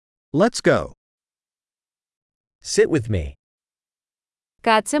Let's go. Sit with me.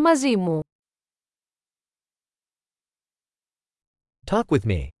 Κάτσε μαζί μου. Talk with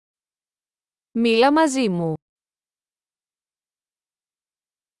me. Μίλα μαζί μου.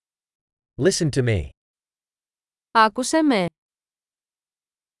 Listen to me. Άκουσε με.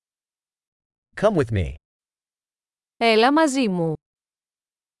 Come with me. Έλα μαζί μου.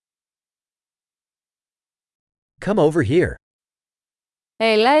 Come over here.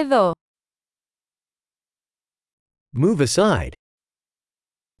 Έλα εδώ. Move aside.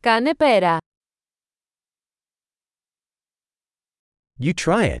 Κάνε πέρα. You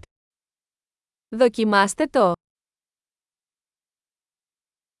try it. Δοκιμάστε το.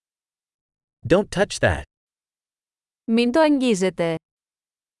 Don't touch that. Μην το αγγίζετε.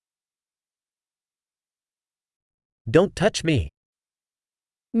 Don't touch me.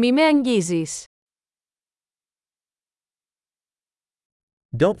 Μη με αγγίζεις.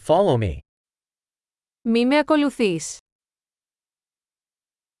 Don't follow me. Μη με ακολουθείς.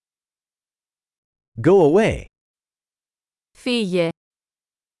 Go away. Φύγε.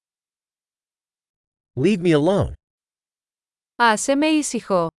 Leave me alone. Άσε με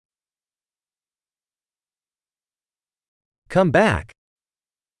ήσυχο. Come back.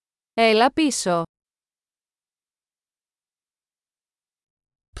 Έλα πίσω.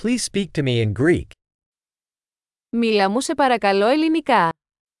 Please speak to me in Greek. Μίλα μου σε παρακαλώ ελληνικά.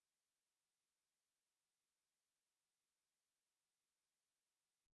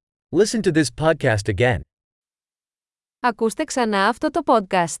 Listen to this podcast again. Ακούστε ξανά αυτό το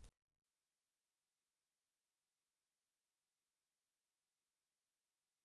podcast.